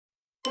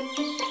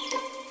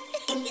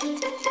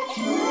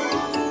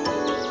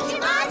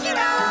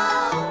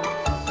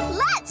Shimajiro!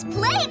 Let's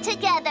play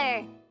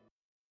together!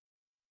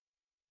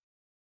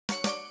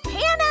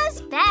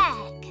 Hannah's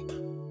bag.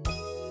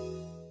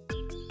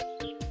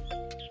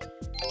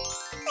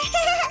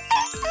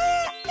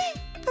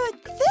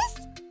 Put this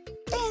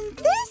and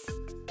this.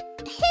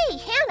 Hey,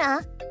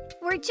 Hannah,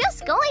 we're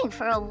just going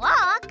for a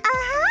walk.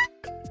 Uh-huh.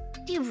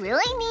 Do you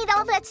really need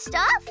all that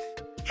stuff?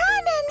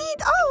 Hannah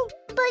need all.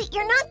 But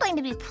you're not going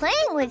to be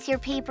playing with your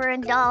paper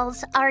and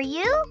dolls, are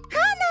you?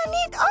 Hannah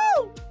need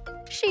all.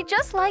 She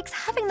just likes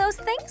having those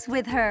things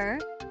with her.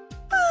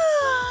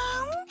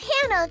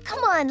 Hannah,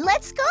 come on,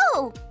 let's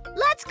go.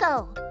 Let's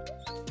go.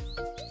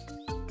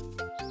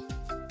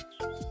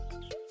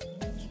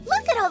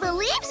 Look at all the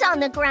leaves on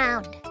the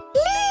ground.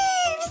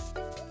 Leaves.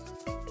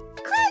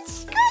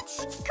 Crunch, crunch.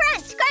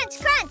 Crunch, crunch,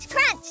 crunch,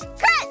 crunch,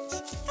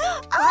 crunch.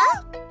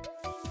 Oh.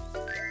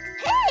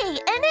 Hey,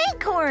 an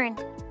acorn.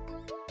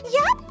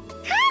 Yup,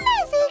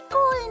 Hannah's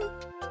acorn.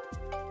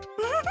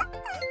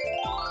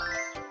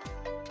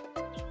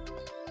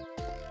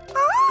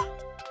 Oh,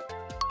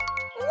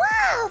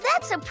 Wow,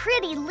 that's a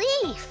pretty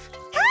leaf.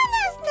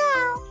 Hannah's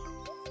now.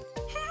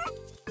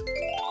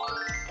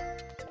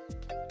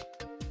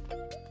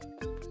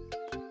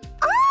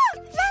 Oh,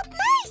 that's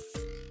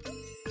nice.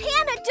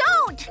 Hannah,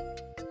 don't!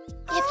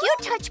 If you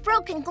touch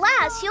broken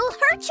glass, you'll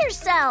hurt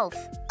yourself.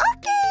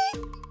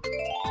 Okay.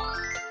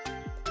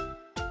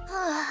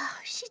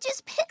 She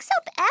just picks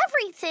up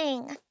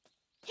everything.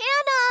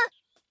 Hannah,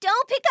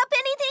 don't pick up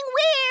anything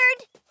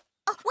weird.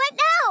 What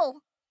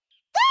now?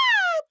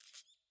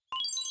 That's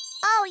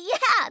Oh,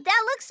 yeah,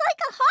 that looks like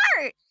a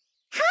heart.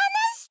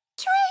 Hannah's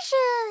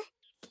treasure.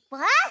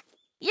 What?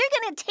 You're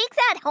gonna take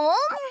that home?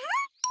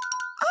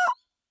 Oh,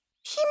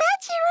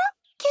 Shimajiro,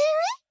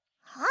 carry.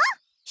 Huh?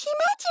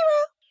 Shimajiro,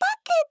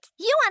 bucket.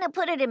 You want to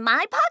put it in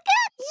my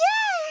pocket?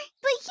 Yeah.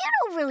 But you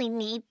don't really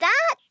need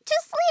that.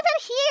 Just leave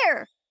it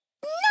here.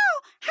 No,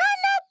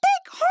 Hannah,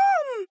 take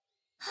home.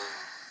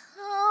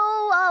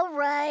 Oh, all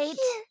right.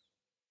 Here.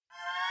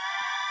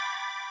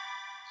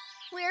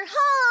 We're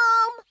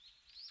home.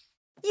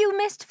 You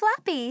missed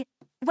Flappy.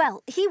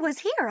 Well, he was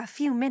here a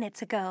few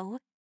minutes ago.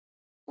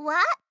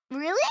 What?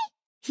 Really?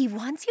 He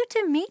wants you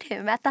to meet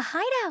him at the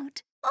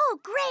hideout. Oh,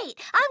 great.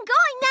 I'm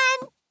going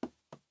then.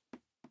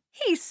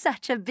 He's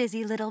such a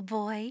busy little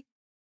boy.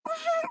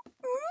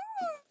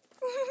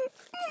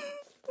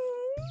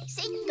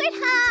 Secret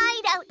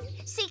hideout.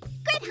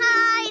 Secret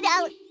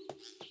hideout.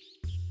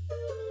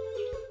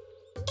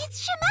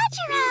 It's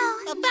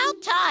Shimajiro.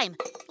 About time.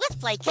 Let's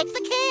play kick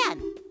the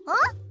can.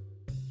 Huh?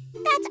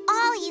 That's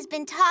all he's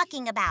been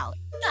talking about.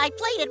 I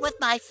played it with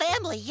my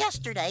family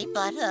yesterday,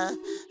 but, He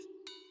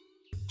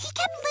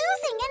kept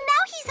losing and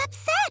now he's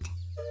upset.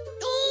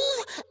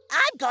 ooh,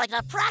 I'm going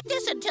to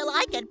practice until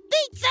I can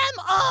beat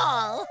them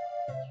all.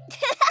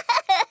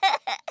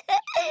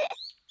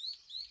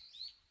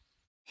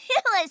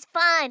 It was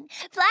fun.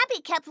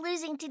 Flappy kept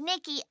losing to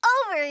Nikki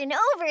over and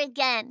over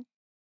again.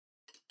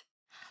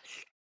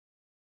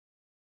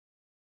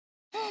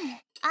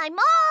 I'm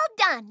all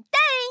done.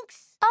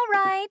 Thanks. All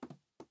right.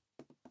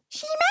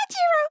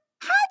 Shimajiro,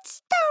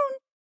 Heartstone.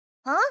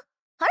 Huh?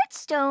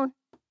 Heartstone?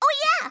 Oh,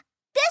 yeah.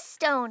 This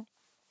stone.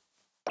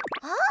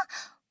 Huh?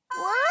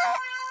 What?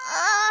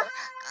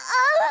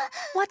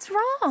 What's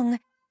wrong?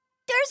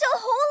 There's a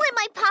hole in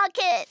my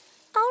pocket.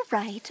 All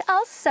right,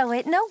 I'll sew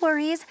it. No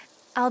worries.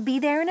 I'll be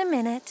there in a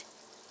minute.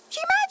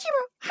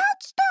 Shimajiro,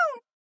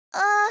 Heartstone.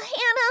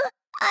 Hannah,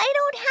 I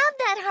don't have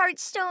that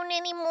heartstone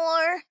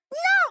anymore.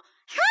 No,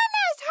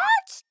 Hannah's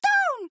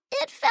Heartstone.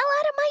 It fell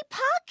out of my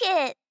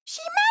pocket.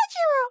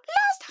 Shimajiro,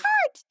 lost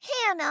heart.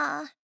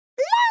 Hannah,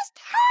 Lost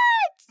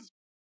hearts.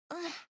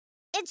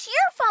 it's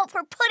your fault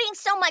for putting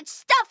so much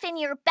stuff in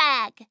your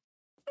bag.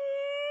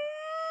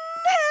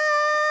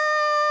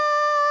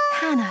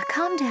 Hannah,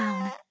 calm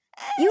down.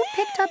 You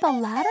picked up a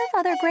lot of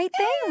other great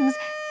things.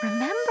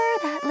 Remember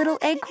that little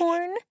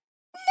acorn?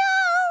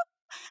 No,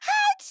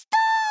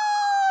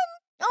 Heartstone.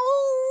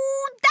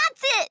 Oh,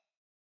 that's it.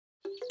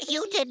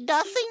 You did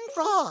nothing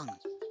wrong.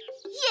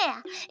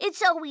 Yeah,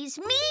 it's always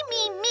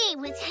me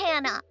with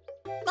Hannah.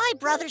 My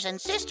brothers and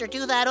sister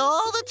do that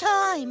all the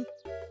time.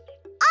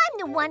 I'm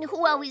the one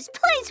who always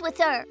plays with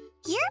her.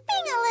 You're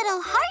being a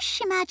little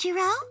harsh,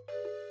 Shimajiro.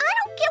 I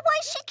don't get why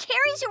she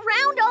carries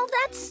around all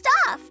that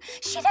stuff.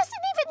 She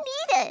doesn't even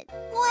need it.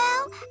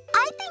 Well,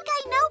 I think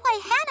I know why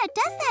Hannah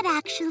does that,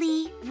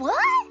 actually.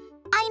 What?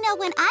 I know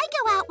when I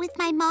go out with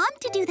my mom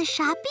to do the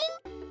shopping,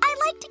 I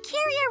like to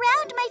carry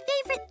around my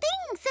favorite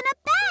things in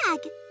a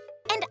bag.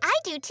 And I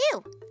do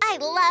too. I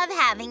love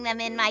having them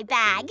in my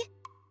bag.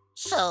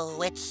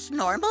 So it's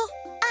normal?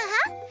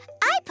 Uh-huh.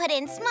 I put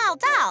in small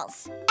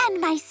dolls. And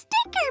my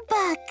sticker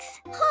books.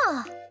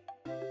 Huh.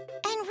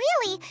 And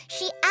really,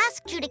 she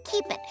asked you to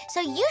keep it,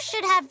 so you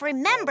should have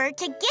remembered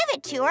to give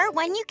it to her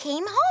when you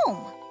came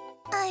home.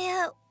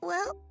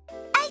 Well...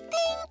 I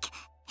think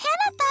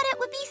Hannah thought it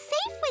would be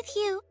safe with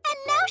you, and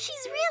now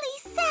she's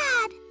really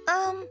sad.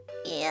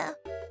 Yeah.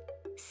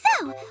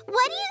 So,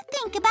 what do you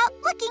think about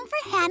looking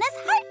for Hannah's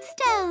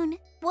Heartstone?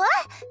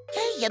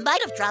 You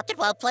might have dropped it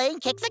while playing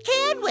kick the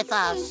can with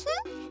us.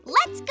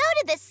 Let's go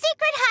to the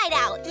secret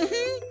hideout.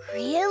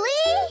 Really?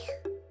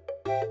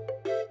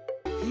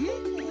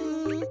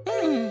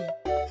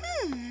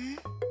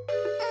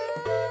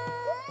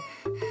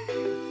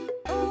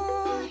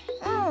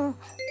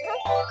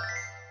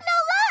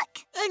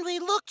 And we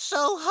looked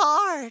so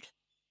hard.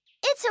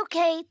 It's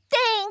okay,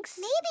 thanks.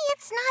 Maybe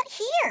it's not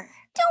here.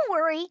 Don't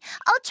worry,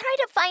 I'll try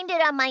to find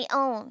it on my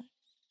own.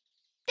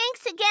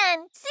 Thanks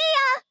again. See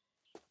ya!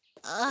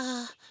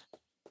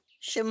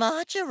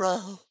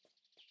 Shimajiro.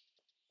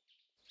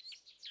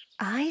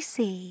 I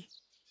see.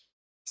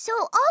 So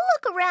I'll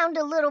look around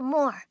a little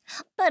more,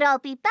 but I'll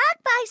be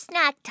back by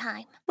snack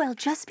time. Well,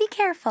 just be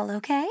careful,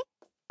 okay?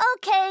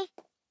 Okay.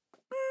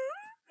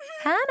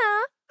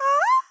 Hannah!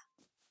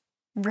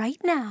 Right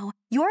now,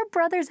 your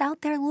brother's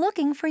out there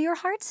looking for your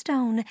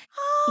heartstone.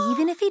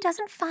 Even if he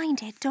doesn't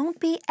find it,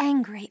 don't be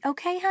angry,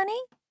 okay, honey?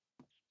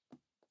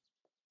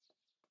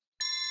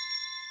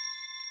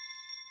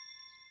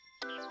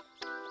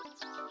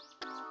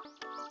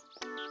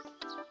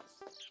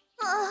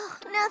 Oh,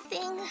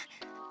 nothing.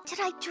 Did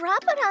I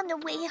drop it on the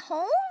way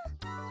home?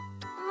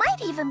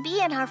 Might even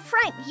be in our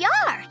front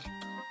yard.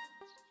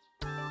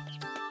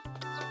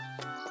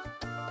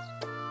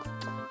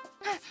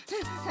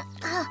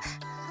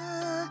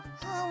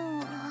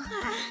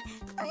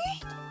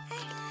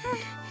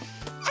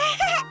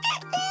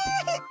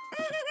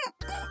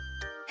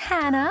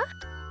 Hannah,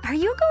 are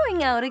you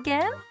going out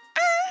again?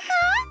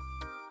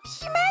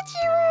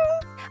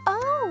 Shimajiro!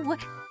 Oh,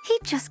 he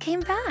just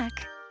came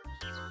back.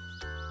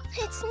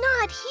 It's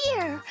not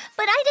here,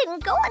 but I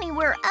didn't go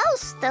anywhere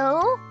else,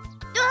 though.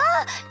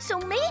 So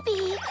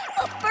maybe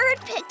a bird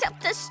picked up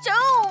the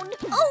stone.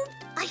 Oh,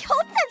 I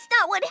hope that's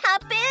not what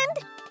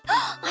happened.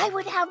 I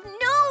would have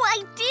no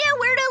idea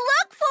where to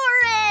look for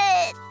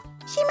it.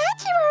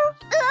 Shimajiro!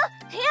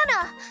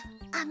 Hannah,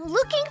 I'm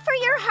looking for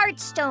your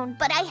heartstone,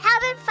 but I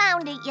haven't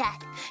found it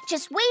yet.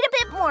 Just wait a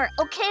bit more,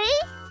 okay?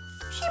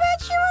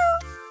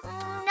 Shimajiro!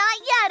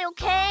 Not yet,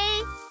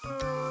 okay?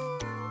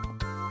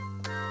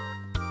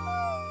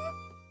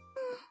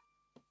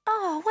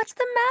 Oh, what's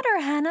the matter,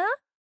 Hannah?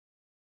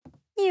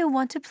 You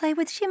want to play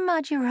with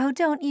Shimajiro,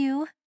 don't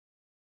you?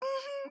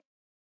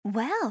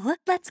 Well,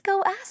 let's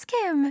go ask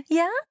him,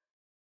 yeah?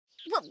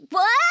 What?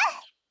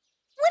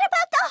 What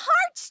about the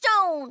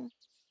heartstone?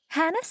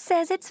 Hannah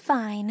says it's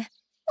fine.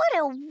 What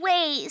a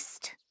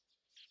waste.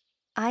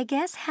 I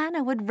guess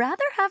Hannah would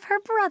rather have her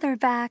brother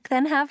back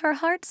than have her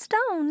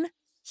heartstone.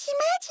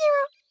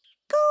 Shimajiro,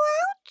 go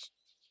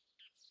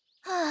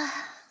out?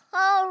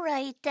 All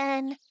right,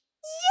 then.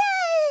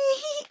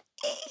 Yay!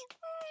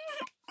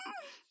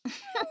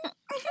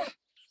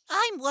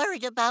 I'm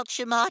worried about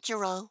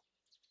Shimajiro.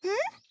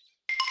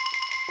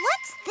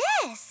 What's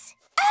this?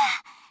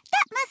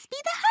 That must be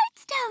the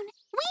heartstone.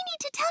 We need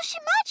to tell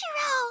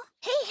Shimajiro.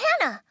 Hey,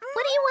 Hannah,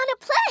 what do you want to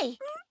play?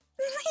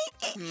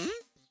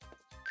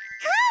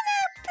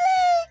 Hannah,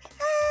 play.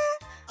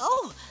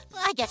 Oh,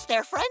 I guess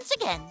they're friends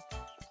again.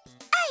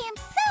 I am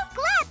so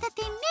glad that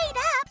they made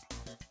up.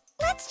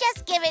 Let's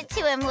just give it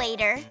to him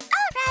later.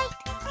 All right.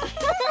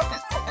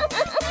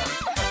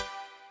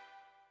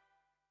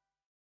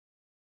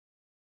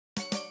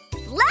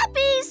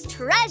 Flappy's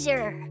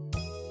treasure.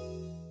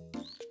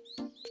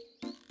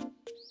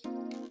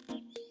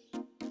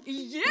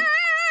 Yeah!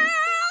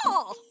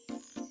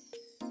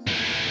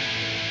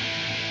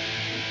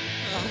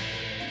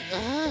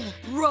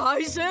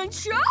 Rise and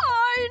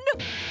shine!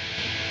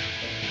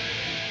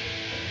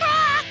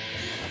 Ah!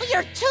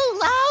 You're too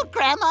loud,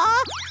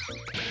 Grandma.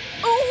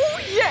 Oh,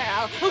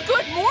 yeah!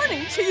 Good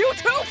morning to you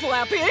too,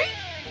 Flappy!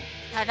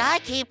 And I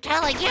keep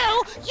telling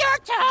you, you're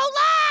too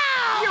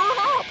loud! You're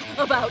up!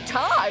 About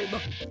time!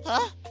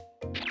 Huh?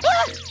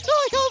 Ah,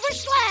 I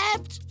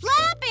overslept!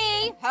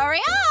 Flappy,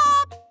 hurry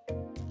up.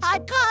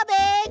 I'm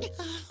coming!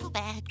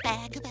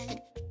 Bag.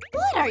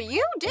 What are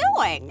you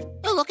doing?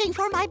 Looking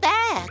for my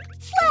bag.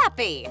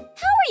 Flappy, how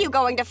are you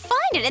going to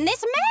find it in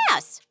this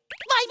mess?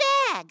 My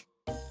bag!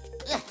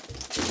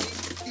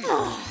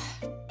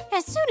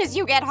 As soon as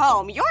you get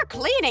home, you're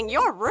cleaning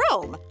your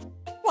room.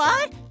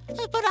 What?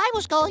 But I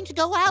was going to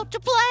go out to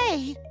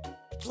play.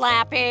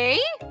 Flappy?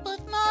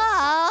 But,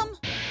 Mom...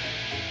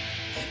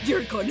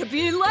 You're gonna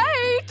be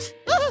late!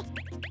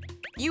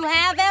 You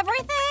have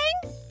everything?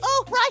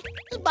 Oh, right!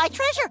 My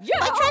treasure! Yeah.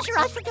 My treasure,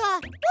 I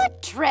forgot!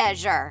 What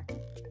treasure?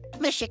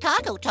 Miss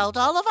Chicago told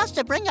all of us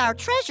to bring our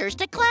treasures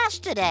to class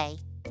today.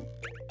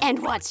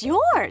 And what's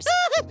yours?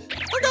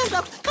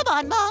 No, come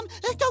on, Mom.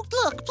 Don't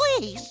look,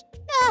 please.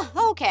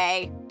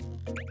 Okay.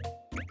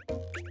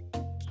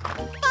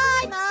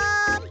 Bye,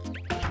 Mom.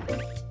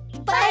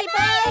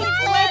 Bye-bye,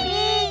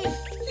 Flappy.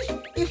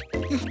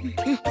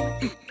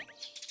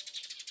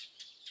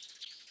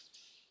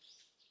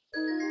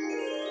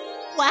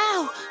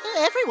 Wow,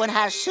 everyone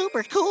has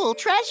super cool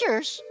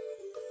treasures.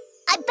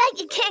 I bet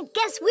you can't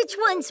guess which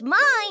one's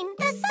mine.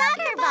 The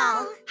soccer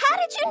ball. How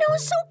did you know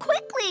so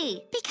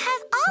quickly?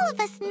 Because all of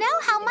us know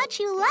how much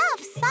you love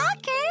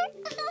soccer.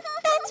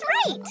 That's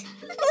right.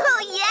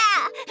 Oh,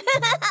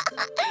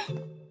 yeah.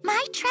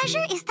 My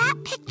treasure is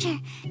that picture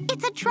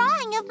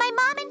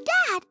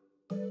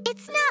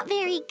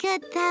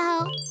good,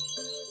 though.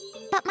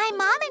 But my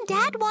mom and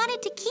dad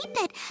wanted to keep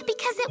it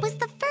because it was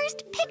the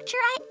first picture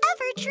I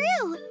ever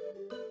drew.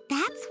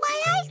 That's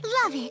why I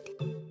love it.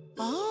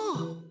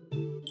 Oh.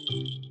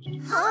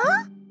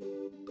 Huh?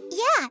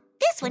 Yeah,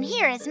 this one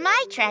here is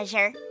my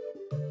treasure.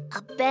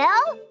 A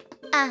bell?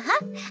 Uh-huh.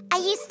 I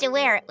used to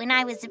wear it when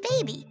I was a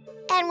baby.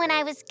 And when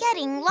I was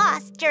getting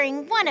lost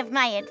during one of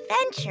my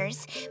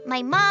adventures,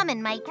 my mom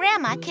and my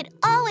grandma could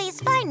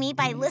always find me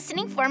by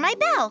listening for my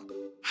bell.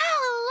 How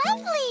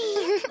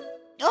lovely!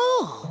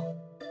 Oh.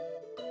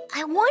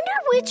 I wonder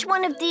which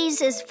one of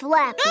these is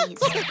Flappy's.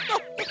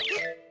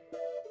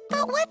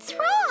 But what's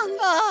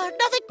wrong?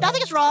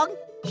 Nothing is wrong.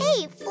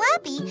 Hey,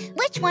 Flappy,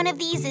 which one of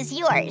these is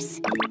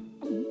yours?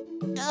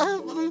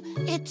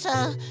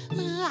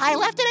 I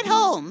left it at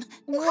home.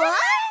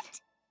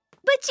 What?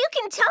 But you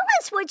can tell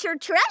us what your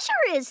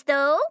treasure is,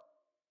 though.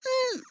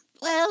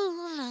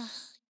 Well,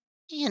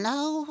 you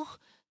know.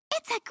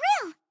 It's a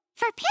grill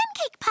for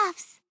pancake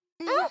puffs.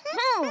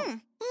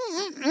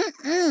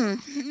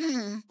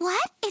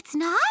 What? It's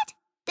not?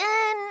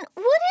 Then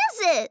what is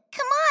it?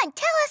 Come on,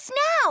 tell us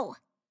now.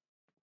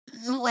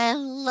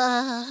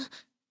 Well,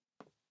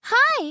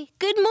 Hi,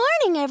 good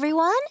morning,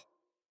 everyone.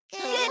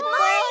 Good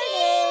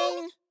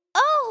morning.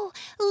 Oh,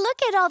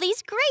 look at all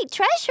these great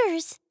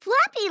treasures.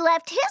 Flappy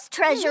left his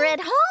treasure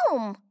at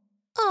home.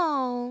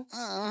 Oh,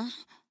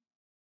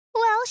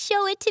 Well,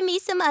 show it to me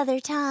some other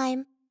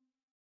time.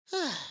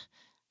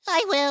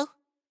 I will.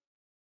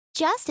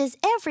 just as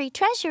every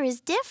treasure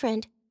is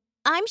different,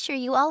 I'm sure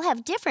you all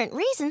have different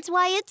reasons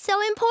why it's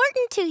so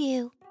important to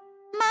you.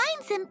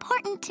 Mine's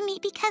important to me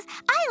because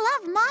I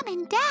love Mom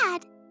and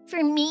Dad.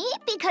 For me,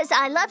 because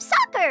I love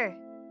soccer.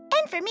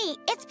 And for me,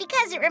 it's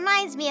because it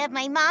reminds me of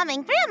my mom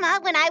and grandma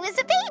when I was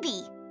a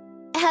baby.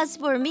 As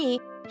for me,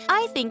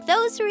 I think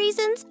those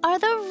reasons are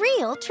the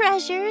real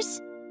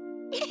treasures.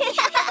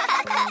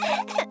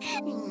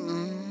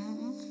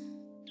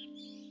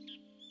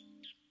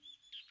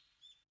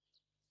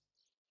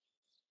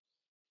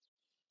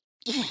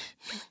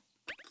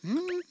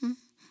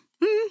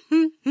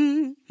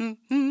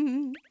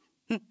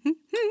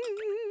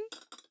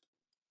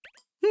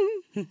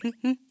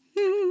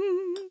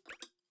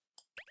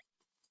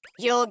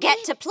 You'll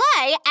get to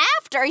play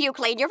after you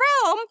clean your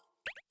room.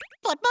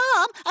 But,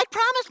 Mom, I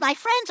promised my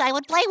friends I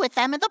would play with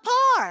them in the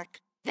park.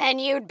 Then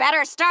you'd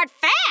better start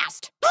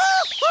fast.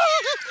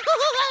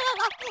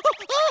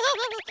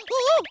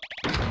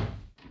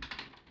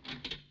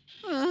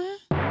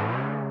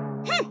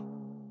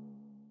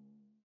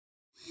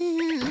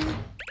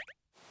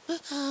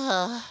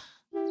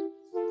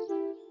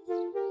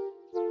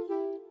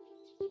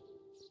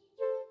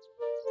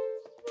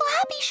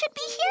 Flappy should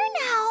be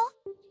here now.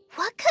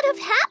 What could have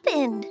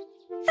happened?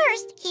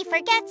 First, he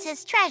forgets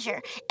his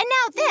treasure. And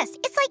now this.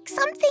 It's like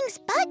something's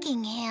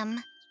bugging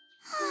him.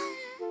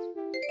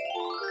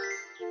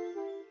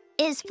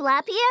 Is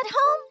Flappy at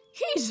home?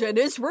 He's in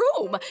his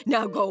room.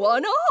 Now go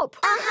on up.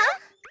 Uh-huh.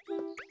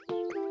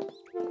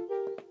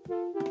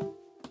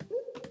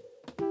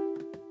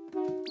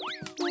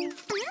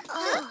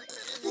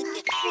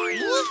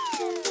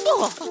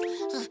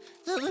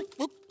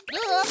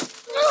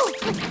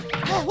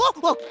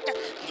 Whoa.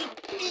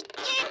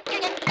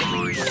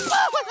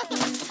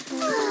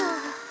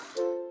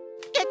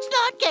 It's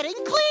not getting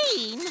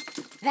clean.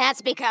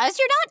 That's because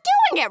you're not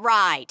doing it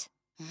right.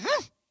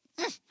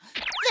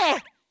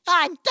 There,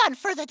 I'm done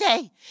for the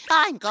day.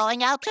 I'm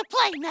going out to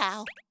play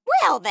now.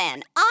 Well,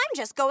 then, I'm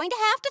just going to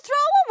have to throw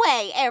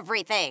away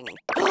everything.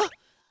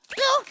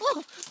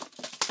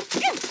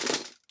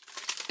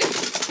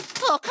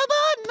 Oh, come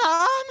on,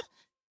 Mom.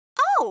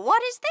 Oh,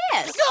 what is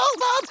this? No,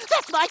 Mom,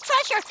 that's my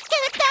treasure.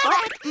 Get it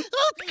back.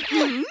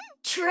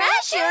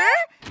 Treasure?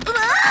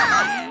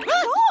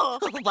 Oh.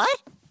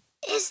 What?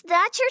 Is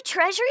that your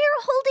treasure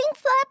you're holding,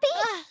 Flappy?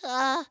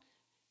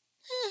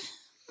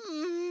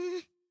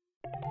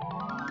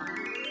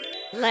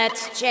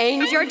 Let's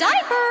change your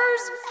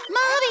diapers.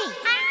 Mommy,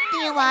 do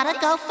you want to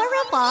go for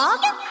a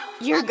walk?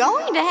 You're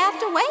going to have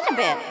to wait a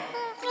bit.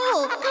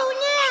 Oh, go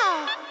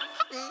now.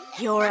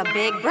 You're a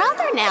big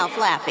brother now,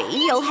 Flappy.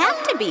 You'll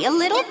have to be a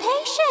little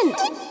patient.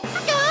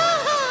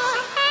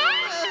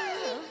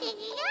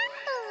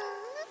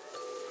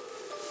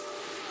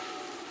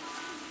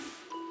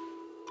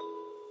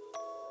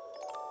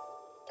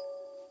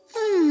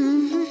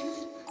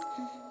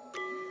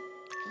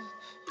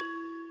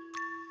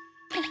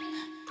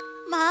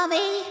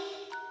 Mommy?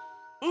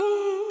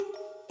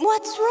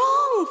 What's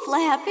wrong,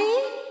 Flappy?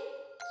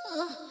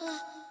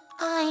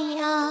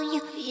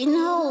 You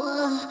know,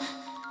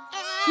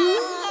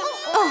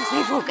 Oh,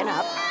 they've woken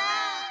up.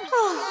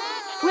 Oh,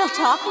 we'll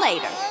talk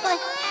later.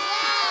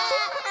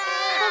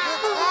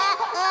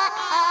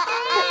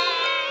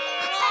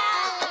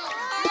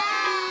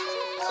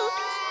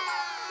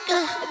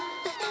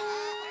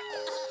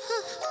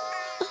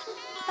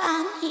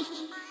 Mommy.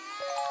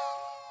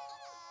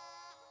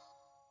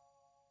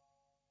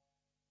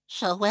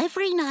 So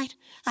every night,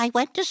 I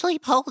went to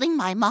sleep holding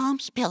my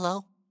mom's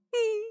pillow.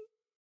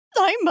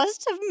 I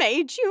must have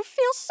made you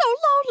feel so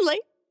lonely.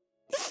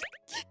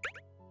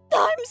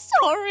 I'm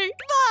sorry.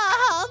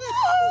 Mom!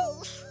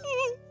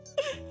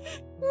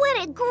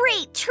 What a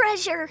great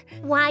treasure!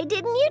 Why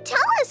didn't you tell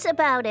us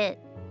about it?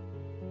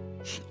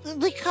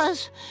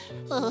 Because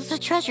the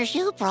treasures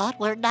you brought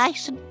were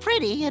nice and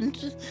pretty and...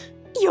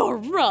 You're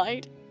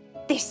right.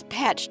 This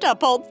patched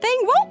up old thing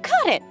won't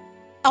cut it.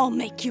 I'll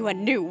make you a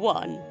new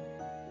one.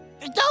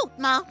 Don't,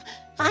 Mom.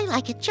 I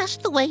like it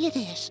just the way it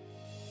is.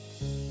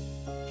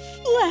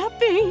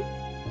 Flappy.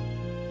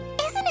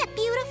 Isn't it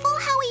beautiful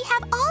how we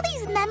have all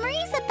these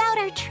memories about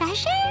our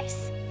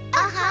treasures?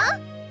 Uh-huh.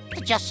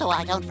 Just so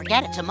I don't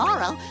forget it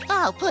tomorrow,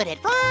 I'll put it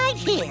right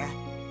here.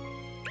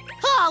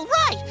 All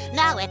right,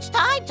 now it's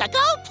time to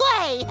go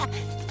play.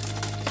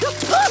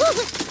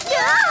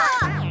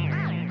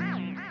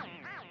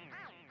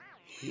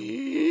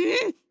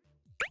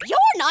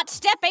 You're not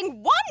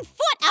stepping 1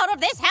 foot out of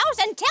this house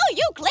until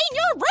you clean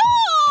your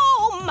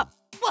room!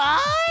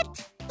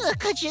 What?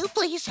 Could you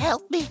please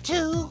help me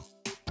too?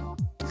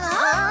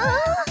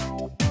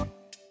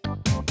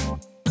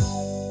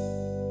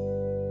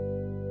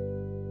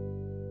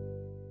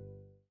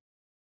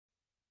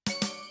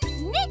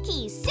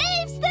 Nikki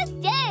saves the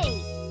day!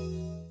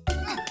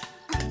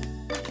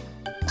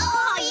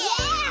 Oh,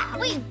 yeah!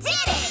 We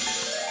did it!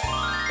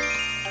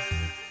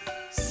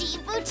 See,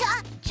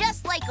 Buta?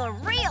 Just like a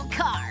real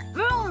car.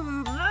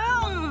 Vroom,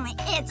 vroom!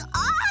 It's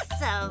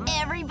awesome!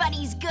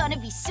 Everybody's gonna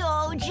be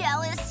so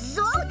jealous.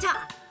 Zolta,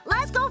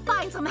 let's go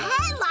find some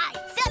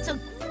headlights! That's a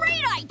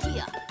great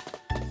idea!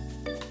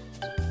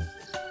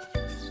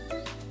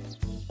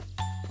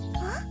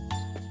 Huh?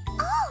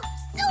 Oh,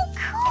 so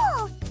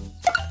cool!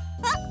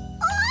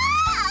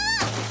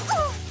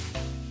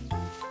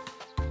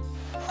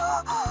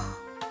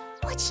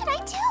 What should I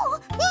do?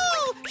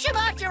 Woo!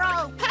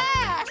 Shimajiro,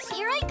 pass!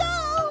 Here I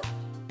go!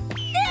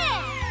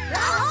 There!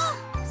 Oh,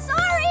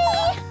 sorry!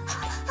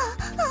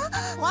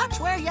 Watch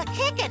where you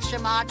kick it,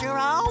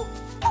 Shimajiro.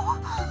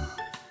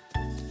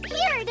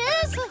 Here it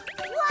is!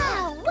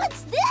 Wow,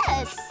 what's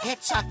this?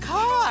 It's a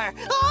car.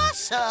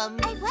 Awesome.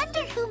 I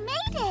wonder who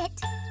made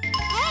it.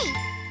 Hey,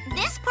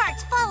 this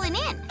part's fallen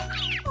in.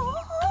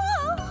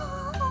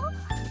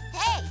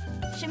 Hey,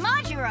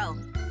 Shimajiro.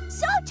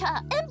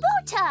 Sota and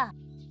Buta!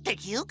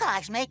 Did you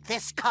guys make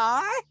this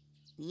car?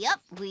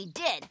 Yep, we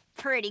did.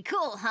 Pretty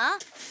cool, huh?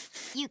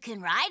 You can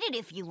ride it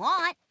if you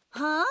want.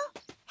 Huh?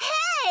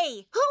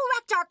 Hey! Who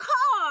wrecked our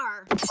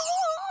car?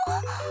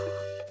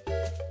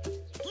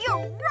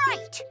 You're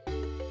right!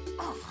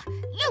 Oh,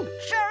 you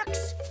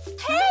jerks!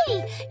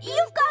 Hey!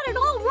 You've got it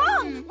all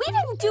wrong! We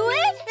didn't do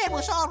it! It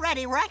was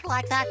already wrecked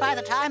like that by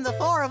the time the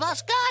 4 of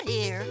us got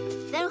here.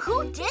 Then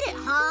who did it,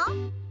 huh?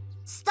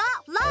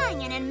 Stop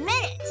lying and admit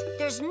it!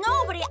 There's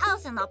nobody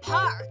else in the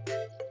park!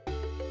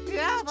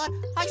 Yeah, but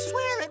I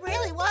swear it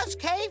really was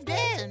caved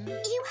in.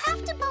 You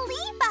have to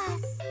believe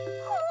us.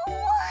 Oh,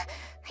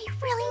 I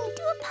really need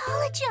to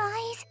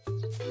apologize.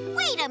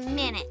 Wait a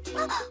minute.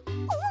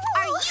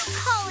 Are you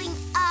calling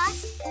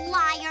us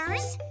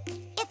liars?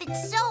 If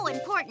it's so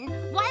important,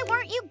 why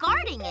weren't you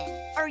guarding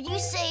it? Are you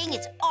saying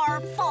it's our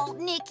fault,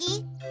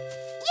 Nikki?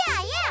 Yeah,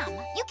 I am.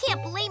 You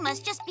can't blame us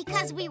just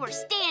because we were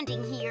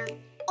standing here.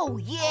 Oh,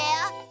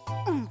 yeah?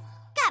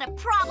 Got a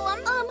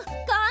problem?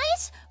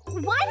 Guys,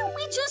 why don't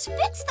we just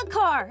fix the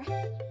car?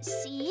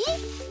 See?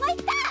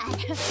 Like that.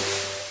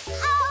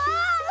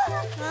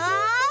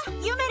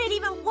 You made it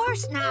even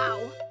worse now.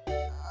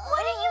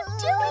 What are you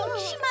doing,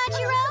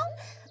 Shimajiro?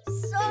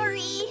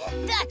 Sorry.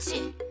 That's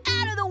it.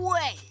 Out of the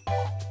way.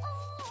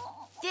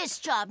 This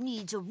job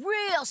needs a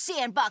real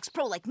sandbox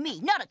pro like me,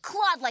 not a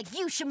clod like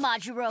you,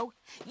 Shimajiro.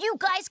 You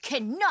guys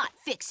cannot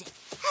fix it.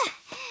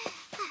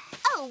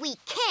 Oh, we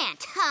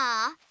can't,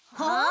 huh?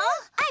 Huh?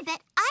 I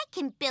bet I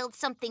can build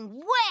something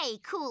way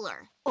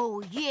cooler.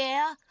 Oh,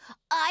 yeah?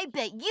 I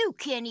bet you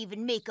can't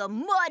even make a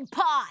mud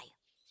pie.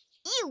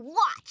 You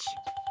watch.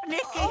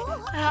 Nikki,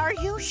 are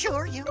you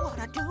sure you want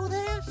to do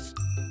this?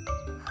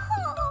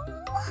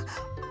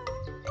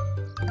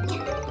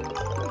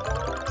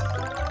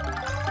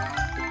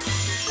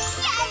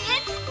 Yay,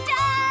 it's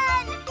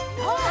done!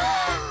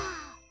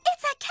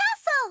 It's a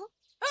castle!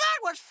 That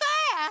was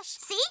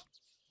fast. See?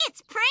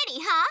 It's pretty,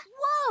 huh?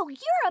 Whoa,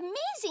 you're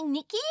amazing,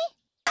 Nikki.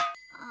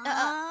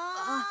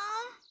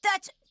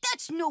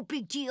 That's no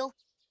big deal.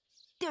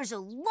 There's a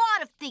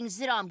lot of things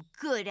that I'm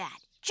good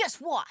at. Just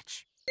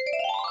watch.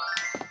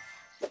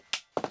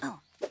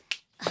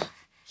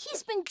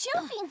 He's been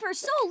jumping for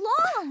so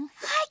long.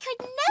 I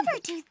could never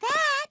do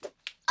that.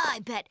 I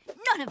bet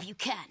none of you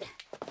can.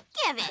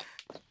 Give it.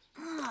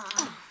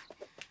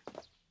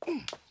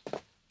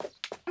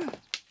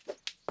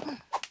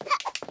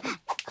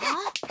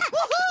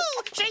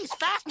 Woohoo! She's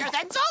faster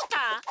than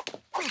Zolta.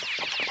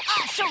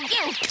 I'll show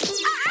you.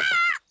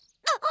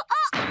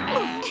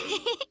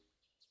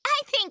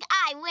 I think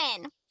I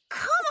win.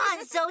 Come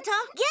on, Zota,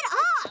 get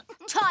up.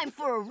 Time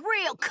for a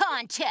real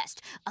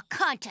contest. A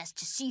contest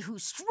to see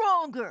who's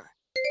stronger.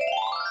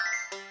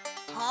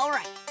 All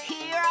right,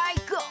 here I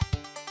go.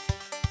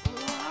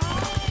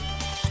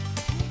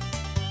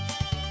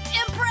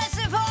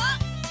 Impressive, huh?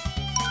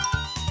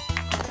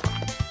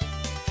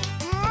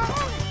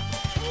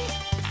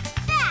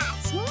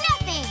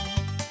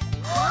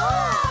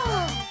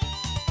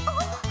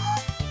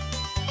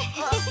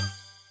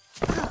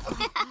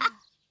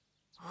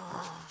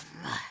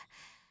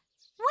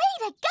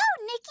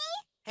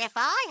 If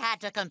I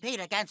had to compete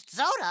against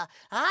Zoda,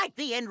 I'd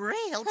be in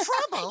real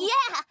trouble.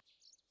 Yeah.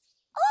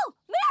 Oh,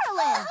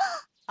 Marilyn!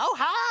 Oh,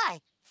 hi.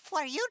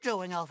 What are you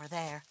doing over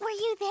there? Were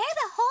you there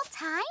the whole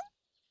time?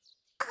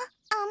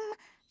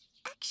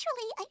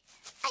 Actually,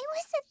 I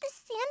was at the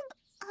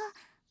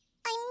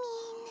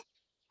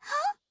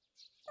huh?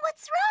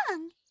 What's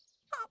wrong?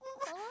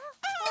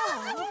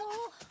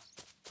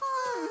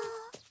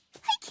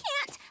 I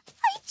can't.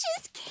 I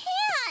just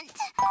can't.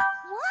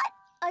 What?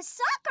 A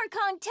soccer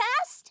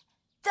contest?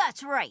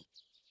 That's right.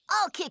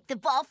 I'll kick the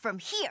ball from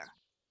here.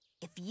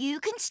 If you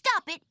can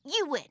stop it,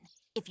 you win.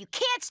 If you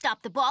can't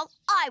stop the ball,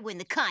 I win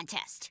the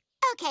contest.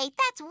 Okay,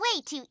 that's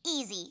way too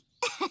easy.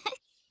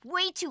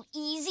 Way too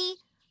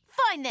easy?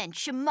 Fine then,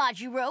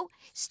 Shimajiro.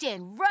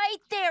 Stand right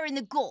there in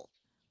the goal.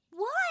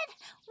 What?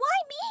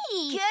 Why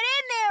me? Get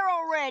in there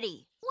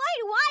already. Why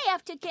do I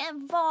have to get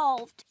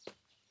involved?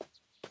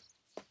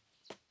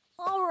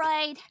 All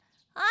right,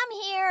 I'm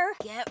here.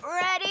 Get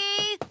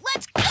ready.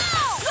 Let's go!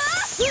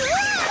 How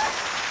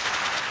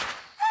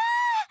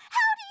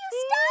do you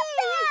stop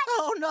that?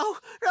 Oh, no.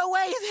 No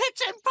way.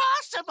 It's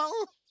impossible.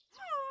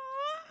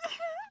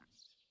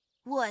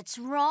 What's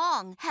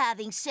wrong?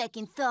 Having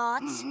second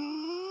thoughts?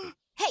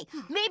 Hey,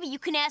 maybe you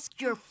can ask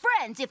your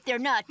friends if they're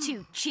not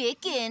too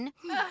chicken.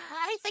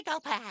 I think I'll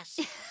pass.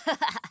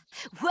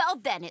 Well,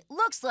 then it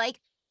looks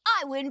like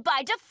I win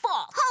by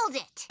default. Hold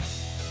it.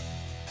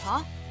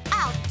 Huh?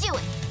 I'll do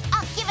it.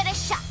 I'll give it a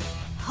shot.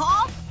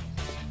 Huh?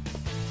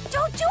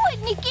 Don't do it,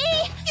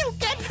 Nikki! You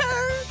get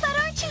hurt. But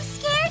aren't you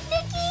scared,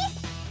 Nikki?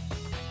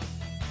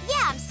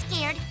 Yeah, I'm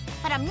scared,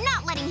 but I'm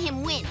not letting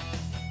him win.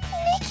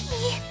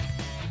 Nikki!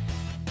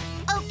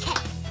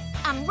 Okay,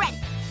 I'm ready.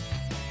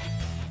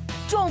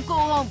 Don't go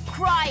home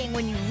crying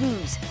when you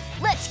lose.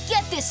 Let's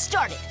get this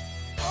started.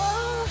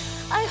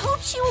 I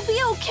hope she will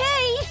be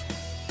okay.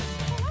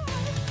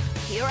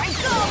 Here I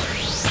go.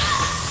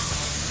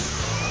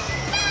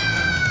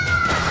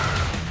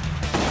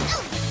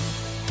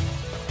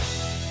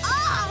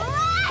 All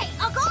right,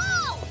 a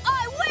goal!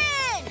 I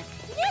win!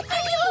 Nikki,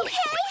 are you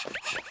okay?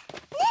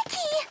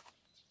 Nikki!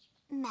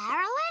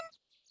 Marilyn?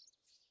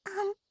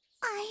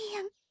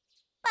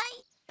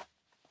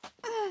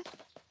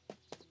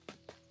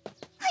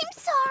 I'm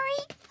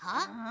sorry.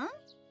 Huh?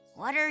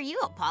 What are you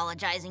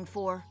apologizing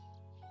for?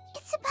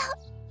 It's about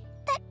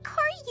that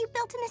car you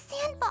built in the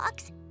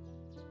sandbox.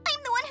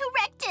 I'm the one who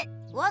wrecked it.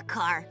 What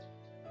car?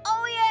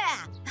 Oh,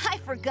 yeah. I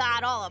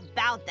forgot all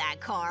about that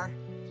car.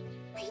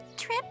 I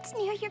tripped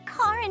near your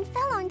car and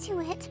fell onto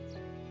it.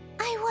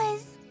 I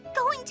was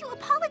going to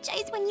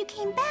apologize when you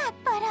came back,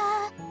 but,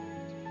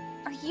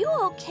 Are you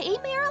okay,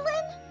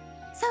 Marilyn?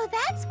 So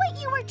that's what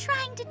you were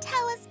trying to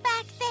tell us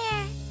back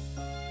there.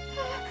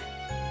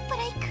 But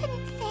I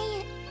couldn't say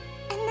it.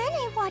 And then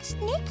I watched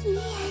Nikki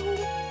and...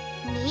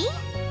 Me?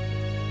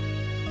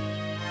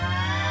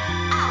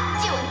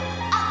 I'll do it.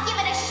 I'll give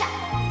it a shot.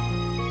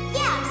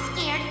 Yeah, I'm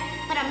scared,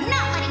 but I'm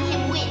not letting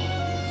him win.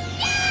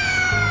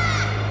 Yeah!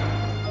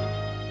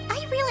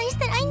 I realized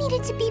that I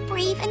needed to be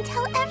brave and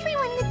tell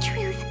everyone the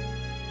truth.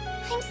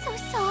 I'm so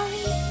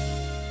sorry.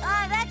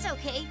 That's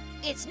okay.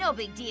 It's no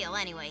big deal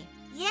anyway.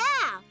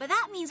 Yeah, but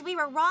that means we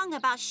were wrong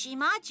about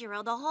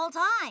Shimajiro the whole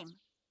time.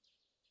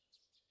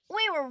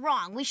 We were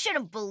wrong. We should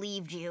have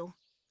believed you.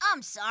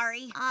 I'm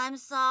sorry. I'm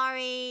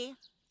sorry.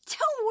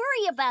 Don't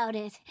worry about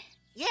it.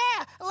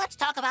 Yeah, let's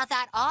talk about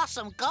that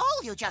awesome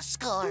goal you just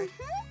scored.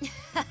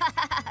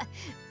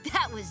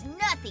 That was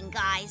nothing,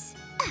 guys.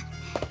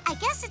 I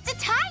guess it's a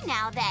tie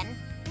now, then.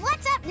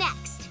 What's up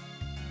next?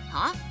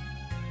 Huh?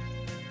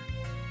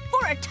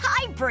 For a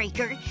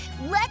tiebreaker,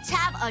 let's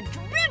have a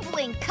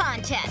dribbling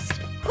contest.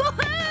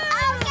 Woohoo!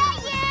 I'll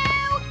get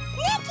you!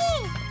 Nikki!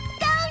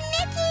 Go,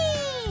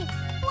 Nikki!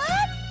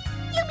 What?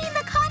 You mean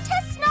the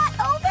contest's not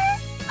over?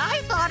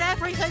 I thought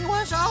everything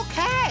was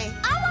okay.